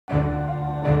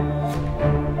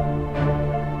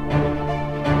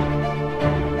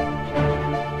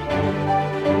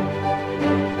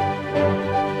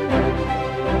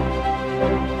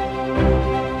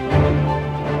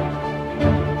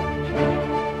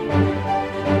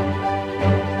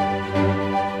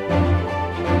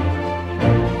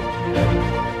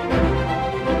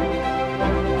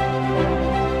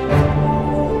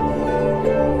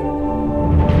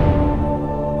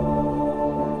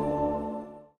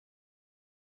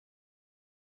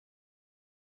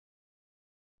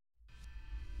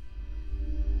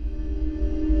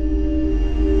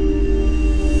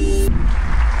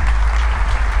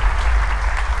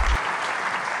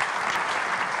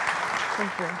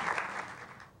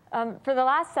For the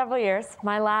last several years,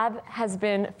 my lab has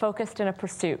been focused in a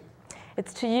pursuit.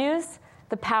 It's to use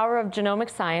the power of genomic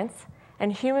science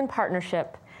and human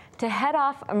partnership to head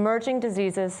off emerging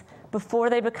diseases before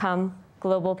they become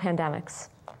global pandemics.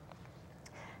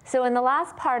 So in the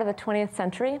last part of the 20th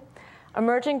century,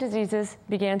 emerging diseases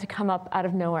began to come up out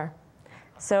of nowhere.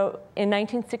 So in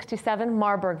 1967,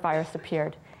 Marburg virus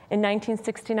appeared. In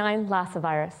 1969, Lassa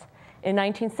virus. In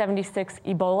 1976,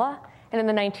 Ebola. And in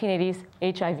the 1980s,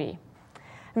 HIV.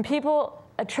 And people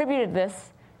attributed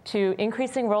this to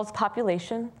increasing world's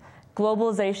population,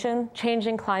 globalization,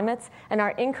 changing climates, and our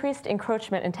increased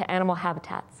encroachment into animal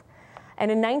habitats. And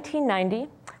in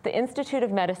 1990, the Institute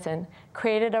of Medicine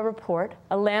created a report,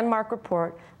 a landmark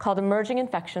report called Emerging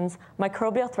Infections,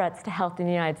 Microbial Threats to Health in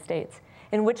the United States,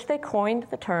 in which they coined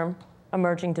the term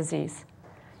emerging disease.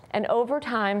 And over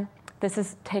time, this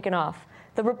has taken off.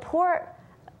 The report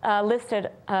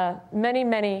listed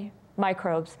many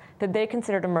microbes that they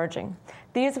considered emerging.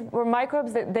 These were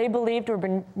microbes that they believed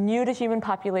were new to human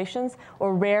populations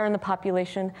or rare in the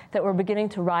population that were beginning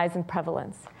to rise in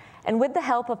prevalence. And with the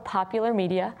help of popular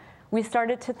media, we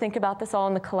started to think about this all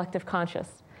in the collective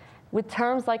conscious, with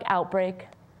terms like outbreak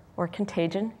or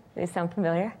contagion, they sound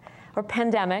familiar, or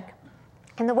pandemic.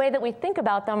 And the way that we think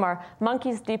about them are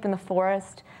monkeys deep in the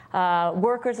forest,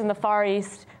 workers in the Far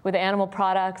East with animal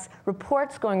products,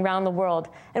 reports going around the world.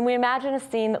 And we imagine a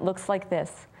scene that looks like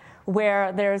this,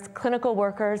 where there's clinical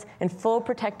workers in full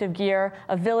protective gear,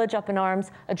 a village up in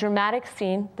arms, a dramatic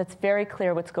scene that's very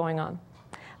clear what's going on.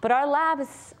 But our lab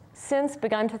has since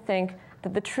begun to think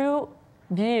that the true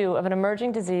view of an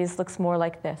emerging disease looks more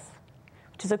like this,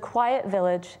 which is a quiet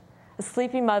village, a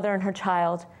sleepy mother and her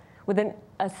child, with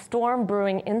a storm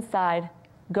brewing inside,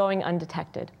 going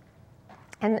undetected.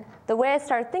 And the way I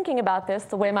started thinking about this,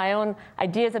 the way my own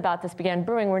ideas about this began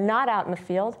brewing, were not out in the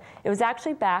field. It was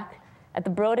actually back at the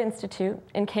Broad Institute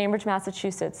in Cambridge,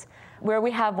 Massachusetts, where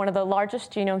we have one of the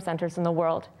largest genome centers in the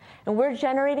world. And we're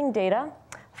generating data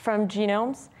from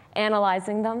genomes,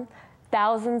 analyzing them,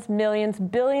 thousands, millions,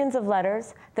 billions of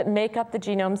letters that make up the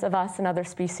genomes of us and other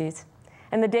species.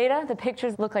 And the data, the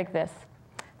pictures look like this.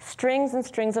 Strings and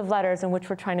strings of letters in which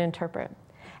we're trying to interpret.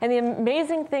 And the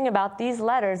amazing thing about these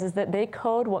letters is that they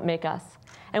code what make us.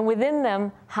 And within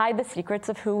them hide the secrets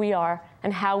of who we are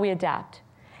and how we adapt.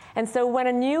 And so when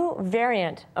a new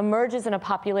variant emerges in a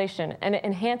population and it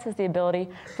enhances the ability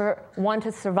for one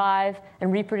to survive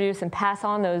and reproduce and pass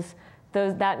on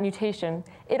that mutation,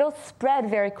 it'll spread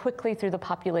very quickly through the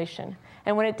population.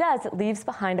 And when it does, it leaves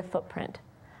behind a footprint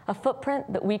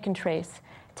that we can trace,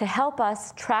 to help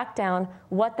us track down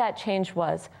what that change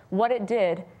was, what it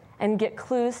did, and get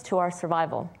clues to our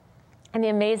survival. And the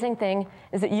amazing thing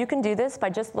is that you can do this by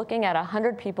just looking at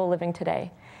 100 people living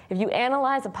today. If you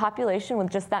analyze a population with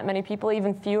just that many people,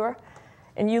 even fewer,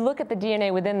 and you look at the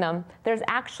DNA within them, there's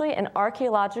actually an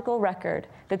archaeological record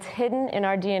that's hidden in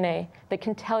our DNA that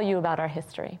can tell you about our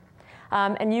history.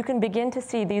 And you can begin to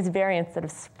see these variants that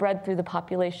have spread through the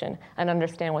population and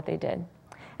understand what they did.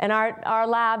 And our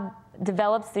lab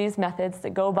develops these methods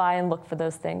that go by and look for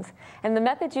those things. And the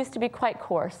methods used to be quite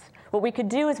coarse. What we could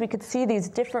do is we could see these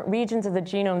different regions of the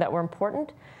genome that were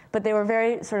important, but they were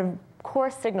very sort of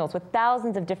coarse signals with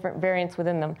thousands of different variants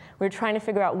within them. We were trying to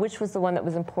figure out which was the one that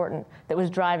was important, that was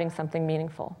driving something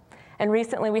meaningful. And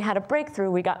recently we had a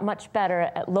breakthrough. We got much better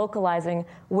at localizing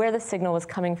where the signal was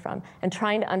coming from and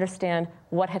trying to understand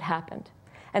what had happened.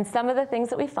 And some of the things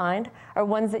that we find are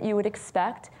ones that you would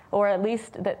expect, or at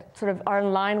least that sort of are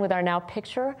in line with our now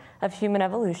picture of human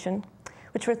evolution,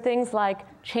 which were things like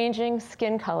changing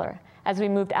skin color as we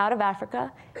moved out of Africa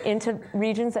into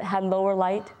regions that had lower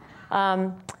light,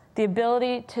 the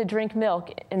ability to drink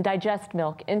milk and digest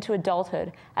milk into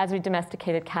adulthood as we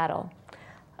domesticated cattle,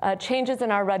 changes in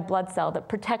our red blood cell that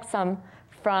protects some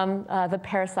from the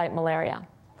parasite malaria.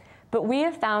 But we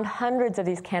have found hundreds of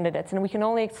these candidates, and we can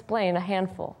only explain a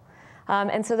handful.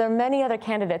 And so there are many other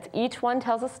candidates. Each one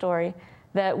tells a story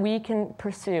that we can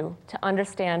pursue to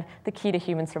understand the key to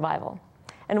human survival.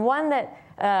 And one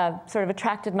that sort of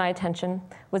attracted my attention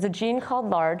was a gene called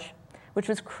LARGE, which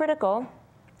was critical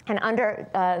and under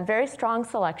very strong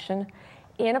selection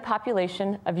in a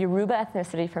population of Yoruba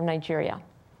ethnicity from Nigeria.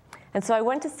 And so I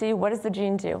went to see, what does the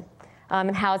gene do?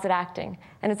 And how is it acting?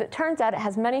 And as it turns out, it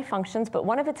has many functions, but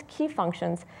one of its key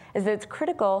functions is that it's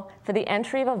critical for the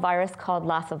entry of a virus called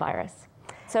Lassa virus.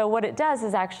 So what it does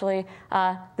is actually,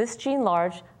 this gene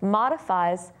LARGE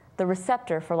modifies the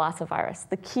receptor for Lassa virus,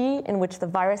 the key in which the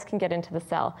virus can get into the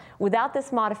cell. Without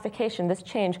this modification, this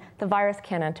change, the virus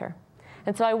can't enter.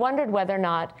 And so I wondered whether or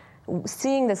not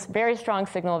seeing this very strong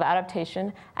signal of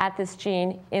adaptation at this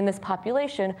gene in this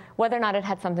population, whether or not it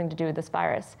had something to do with this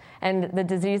virus. And the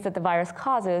disease that the virus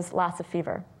causes, Lassa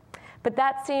fever. But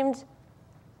that seemed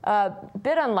a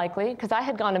bit unlikely, because I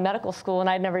had gone to medical school and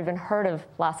I'd never even heard of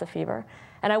Lassa fever.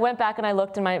 And I went back and I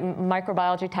looked in my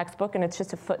microbiology textbook, and it's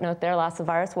just a footnote there, Lassa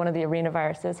virus, one of the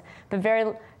arenaviruses, but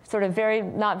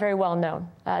not very well known,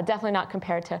 definitely not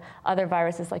compared to other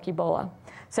viruses like Ebola.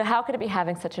 So how could it be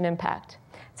having such an impact?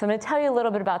 So I'm going to tell you a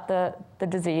little bit about the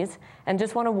disease, and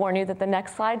just want to warn you that the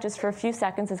next slide, just for a few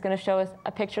seconds, is going to show us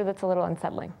a picture that's a little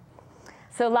unsettling.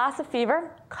 So Lassa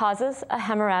fever causes a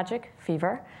hemorrhagic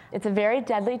fever. It's a very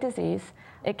deadly disease.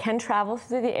 It can travel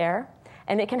through the air,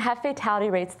 and it can have fatality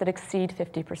rates that exceed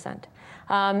 50%.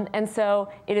 And so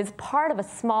it is part of a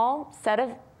small set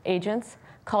of agents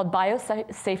called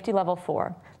biosafety level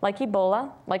 4, like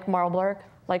Ebola, like Marburg,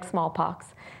 like smallpox.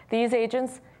 These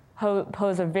agents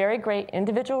pose a very great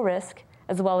individual risk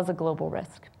as well as a global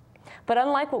risk. But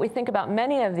unlike what we think about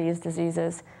many of these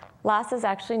diseases, Lassa is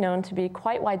actually known to be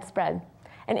quite widespread.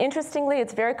 And interestingly,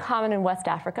 it's very common in West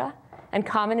Africa and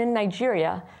common in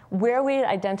Nigeria, where we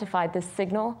identified this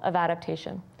signal of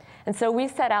adaptation. And so we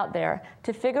set out there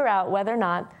to figure out whether or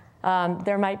not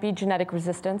there might be genetic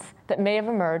resistance that may have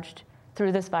emerged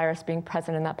through this virus being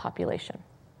present in that population.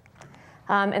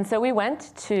 And so we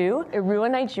went to Arua,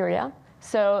 Nigeria.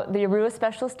 So the Arua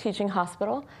Specialist Teaching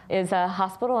Hospital is a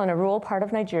hospital in a rural part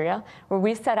of Nigeria, where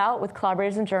we set out with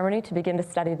collaborators in Germany to begin to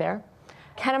study there.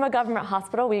 Kenema Government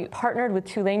Hospital, we partnered with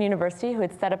Tulane University, who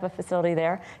had set up a facility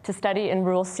there, to study in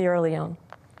rural Sierra Leone.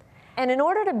 And in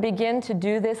order to begin to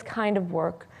do this kind of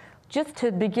work, just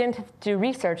to begin to do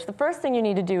research, the first thing you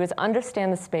need to do is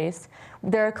understand the space.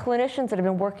 There are clinicians that have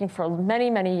been working for many,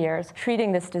 many years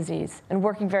treating this disease and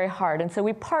working very hard. And so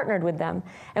we partnered with them.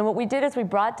 And what we did is we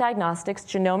brought diagnostics,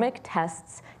 genomic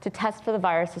tests, to test for the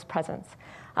virus's presence.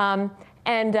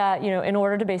 In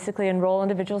order to basically enroll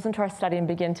individuals into our study and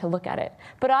begin to look at it.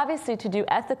 But obviously, to do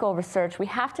ethical research, we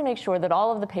have to make sure that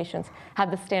all of the patients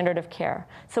have the standard of care.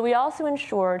 So we also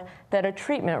ensured that a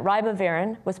treatment,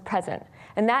 ribavirin, was present.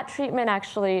 And that treatment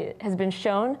actually has been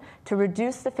shown to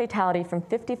reduce the fatality from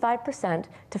 55%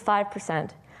 to 5%,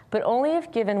 but only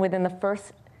if given within the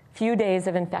first few days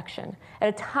of infection, at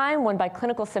a time when by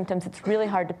clinical symptoms it's really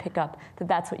hard to pick up that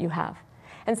that's what you have.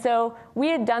 And so we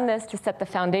had done this to set the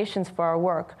foundations for our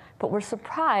work, but we're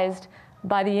surprised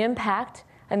by the impact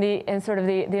and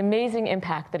the amazing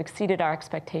impact that exceeded our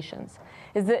expectations.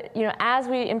 Is that as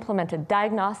we implemented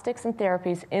diagnostics and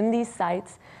therapies in these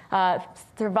sites,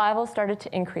 survival started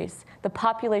to increase, the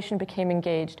population became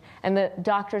engaged, and the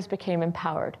doctors became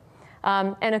empowered.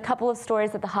 And a couple of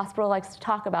stories that the hospital likes to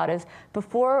talk about is,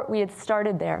 before we had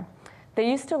started there, they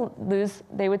used to lose,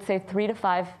 they would say, 3 to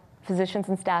 5 physicians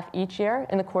and staff each year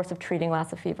in the course of treating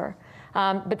Lassa fever.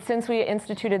 But since we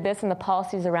instituted this and the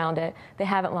policies around it, they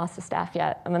haven't lost a staff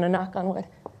yet. I'm going to knock on wood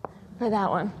for that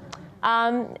one.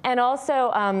 And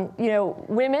also,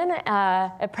 women,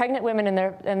 pregnant women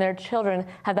and their children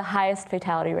have the highest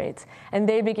fatality rates, and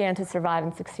they began to survive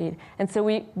and succeed. And so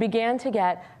we began to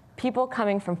get people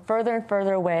coming from further and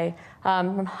further away,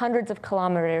 from hundreds of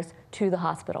kilometers to the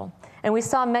hospital. And we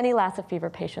saw many Lassa fever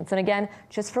patients. And again,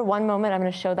 just for one moment, I'm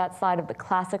going to show that slide of the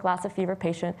classic Lassa fever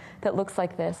patient that looks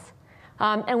like this.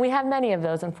 And we have many of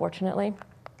those, unfortunately.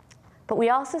 But we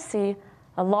also see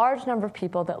a large number of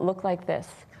people that look like this,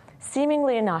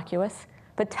 seemingly innocuous,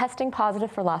 but testing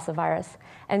positive for Lassa virus,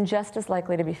 and just as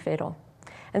likely to be fatal.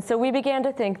 And so we began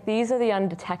to think these are the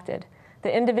undetected,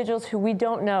 the individuals who we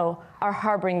don't know are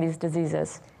harboring these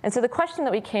diseases. And so the question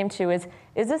that we came to is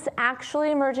this actually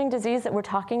emerging disease that we're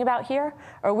talking about here?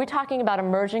 Or are we talking about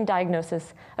emerging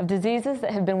diagnosis of diseases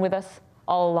that have been with us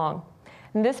all along?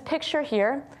 And this picture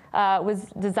here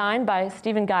was designed by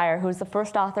Stephen Geyer, who was the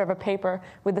first author of a paper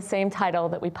with the same title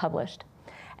that we published.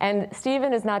 And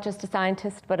Stephen is not just a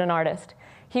scientist, but an artist.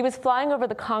 He was flying over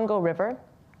the Congo River,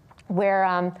 where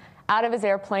out of his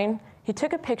airplane, he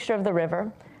took a picture of the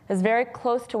river. It was very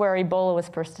close to where Ebola was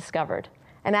first discovered.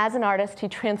 And as an artist, he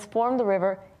transformed the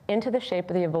river into the shape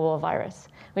of the Ebola virus.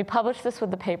 We published this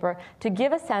with the paper to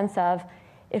give a sense of,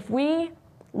 if we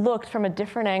looked from a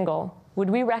different angle, would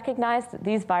we recognize that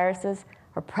these viruses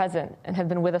are present and have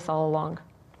been with us all along?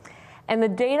 And the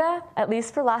data, at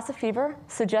least for Lassa fever,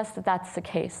 suggests that that's the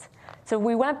case. So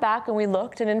we went back and we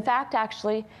looked, and in fact,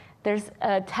 actually, There's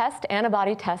a test,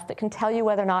 antibody test, that can tell you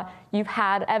whether or not you've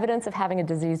had evidence of having a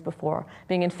disease before,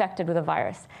 being infected with a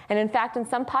virus. And in fact, in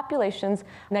some populations,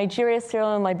 Nigeria, Sierra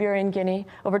Leone, Liberia, and Guinea,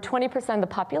 over 20% of the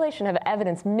population have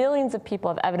evidence, millions of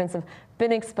people have evidence of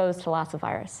being exposed to Lassa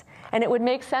virus. And it would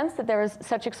make sense that there was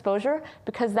such exposure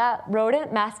because that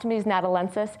rodent, Mastomys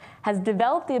natalensis, has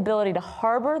developed the ability to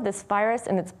harbor this virus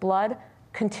in its blood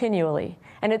continually.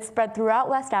 And it's spread throughout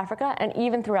West Africa and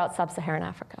even throughout sub-Saharan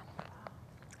Africa.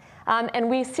 And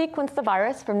we sequence the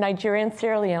virus from Nigeria and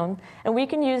Sierra Leone, and we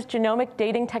can use genomic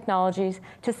dating technologies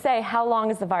to say how long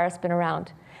has the virus been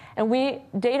around. And we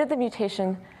dated the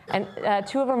mutation, and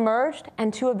to have emerged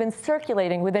and to have been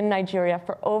circulating within Nigeria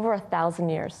for over 1,000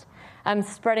 years,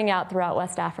 spreading out throughout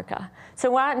West Africa. So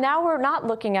now we're not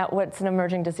looking at what's an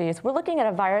emerging disease. We're looking at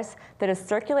a virus that is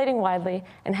circulating widely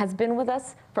and has been with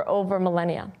us for over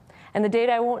millennia. And the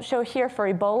data I won't show here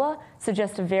for Ebola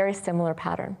suggests a very similar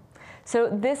pattern. So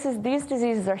these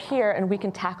diseases are here, and we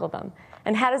can tackle them.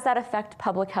 And how does that affect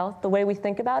public health, the way we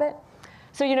think about it?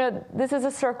 So this is a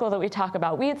circle that we talk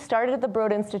about. We had started at the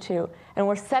Broad Institute, and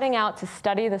we're setting out to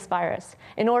study this virus.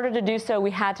 In order to do so, we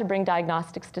had to bring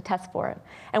diagnostics to test for it.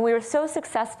 And we were so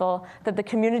successful that the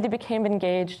community became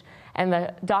engaged, and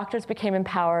the doctors became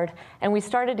empowered, and we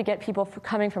started to get people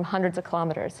coming from hundreds of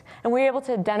kilometers. And we were able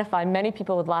to identify many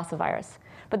people with Lassa virus.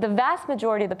 But the vast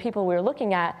majority of the people we were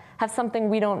looking at have something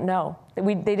we don't know.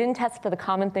 They didn't test for the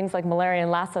common things like malaria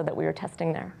and Lassa that we were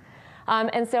testing there.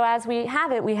 And so as we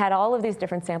have it, we had all of these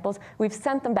different samples. We've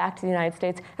sent them back to the United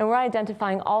States, and we're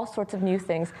identifying all sorts of new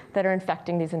things that are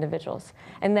infecting these individuals.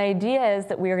 And the idea is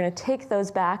that we are going to take those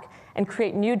back and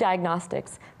create new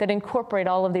diagnostics that incorporate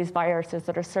all of these viruses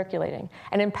that are circulating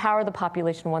and empower the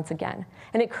population once again.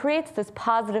 And it creates this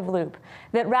positive loop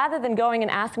that rather than going and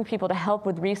asking people to help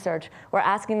with research or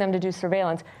asking them to do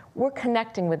surveillance, we're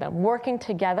connecting with them, working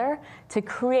together to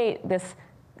create this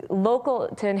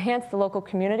to enhance the local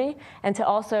community and to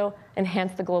also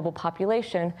enhance the global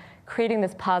population, creating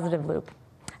this positive loop.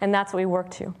 And that's what we work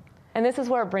to. And this is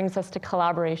where it brings us to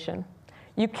collaboration.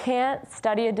 You can't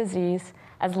study a disease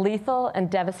as lethal and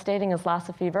devastating as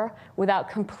Lassa fever without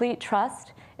complete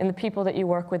trust in the people that you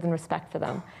work with and respect for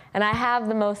them. And I have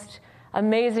the most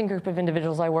amazing group of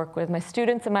individuals I work with, my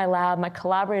students in my lab, my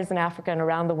collaborators in Africa and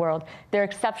around the world. They're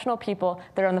exceptional people.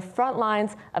 They're on the front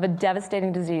lines of a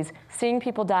devastating disease, seeing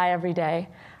people die every day,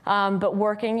 but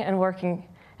working and working.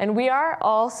 And we are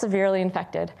all severely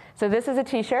infected. So this is a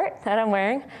T-shirt that I'm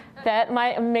wearing that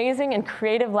my amazing and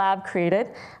creative lab created.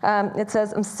 It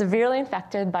says, "I'm severely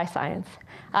infected by science."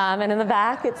 And in the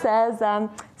back, it says,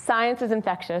 "Science is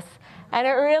infectious." And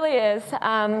it really is.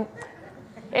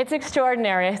 It's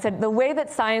extraordinary. I said the way that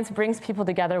science brings people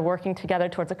together, working together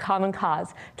towards a common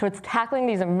cause, towards tackling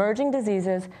these emerging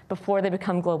diseases before they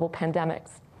become global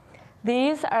pandemics.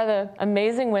 These are the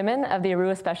amazing women of the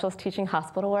Arua Specialist Teaching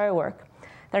Hospital where I work.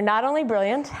 They're not only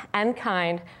brilliant and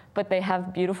kind, but they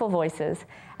have beautiful voices.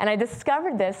 And I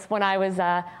discovered this when I was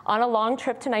on a long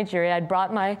trip to Nigeria. I'd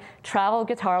brought my travel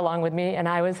guitar along with me, and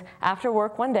I was, after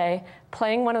work one day,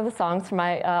 playing one of the songs from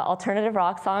my alternative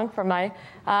rock song from my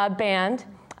band.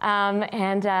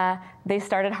 They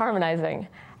started harmonizing,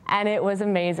 and it was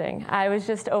amazing. I was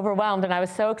just overwhelmed, and I was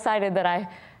so excited that I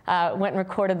went and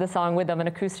recorded the song with them, an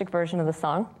acoustic version of the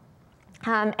song.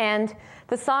 And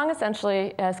the song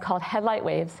essentially is called Headlight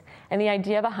Waves, and the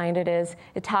idea behind it is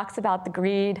it talks about the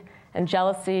greed and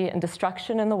jealousy and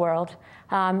destruction in the world,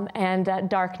 and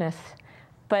darkness.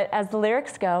 But as the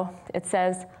lyrics go, it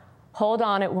says, "Hold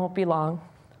on, it won't be long.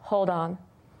 Hold on.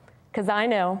 'Cause I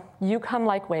know you come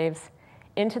like waves.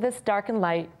 Into this darkened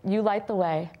light, you light the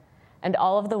way, and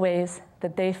all of the ways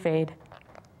that they fade,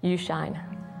 you shine."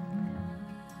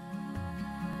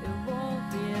 It won't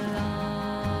be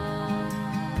long.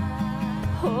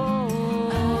 Oh,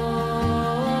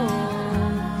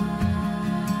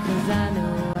 'cause I know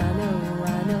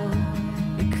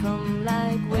you come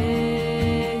like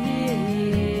waves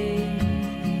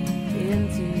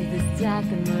into this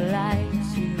darkened light.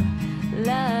 You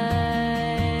light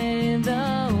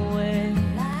the way,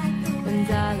 and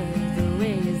all of the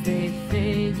ways they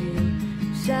fade,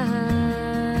 you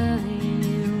shine,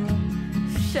 you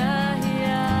shine.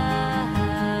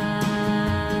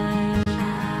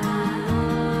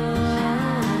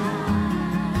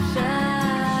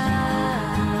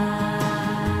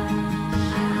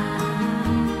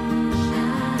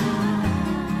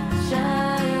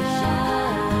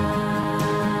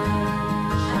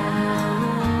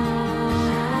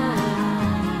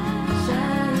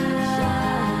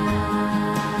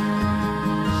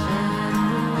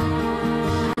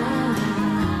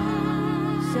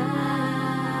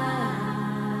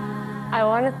 I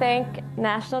want to thank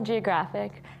National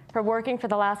Geographic for working for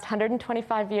the last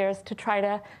 125 years to try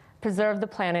to preserve the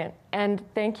planet. And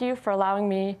thank you for allowing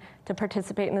me to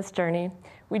participate in this journey.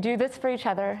 We do this for each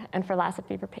other and for Lassa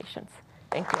fever patients.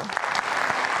 Thank you.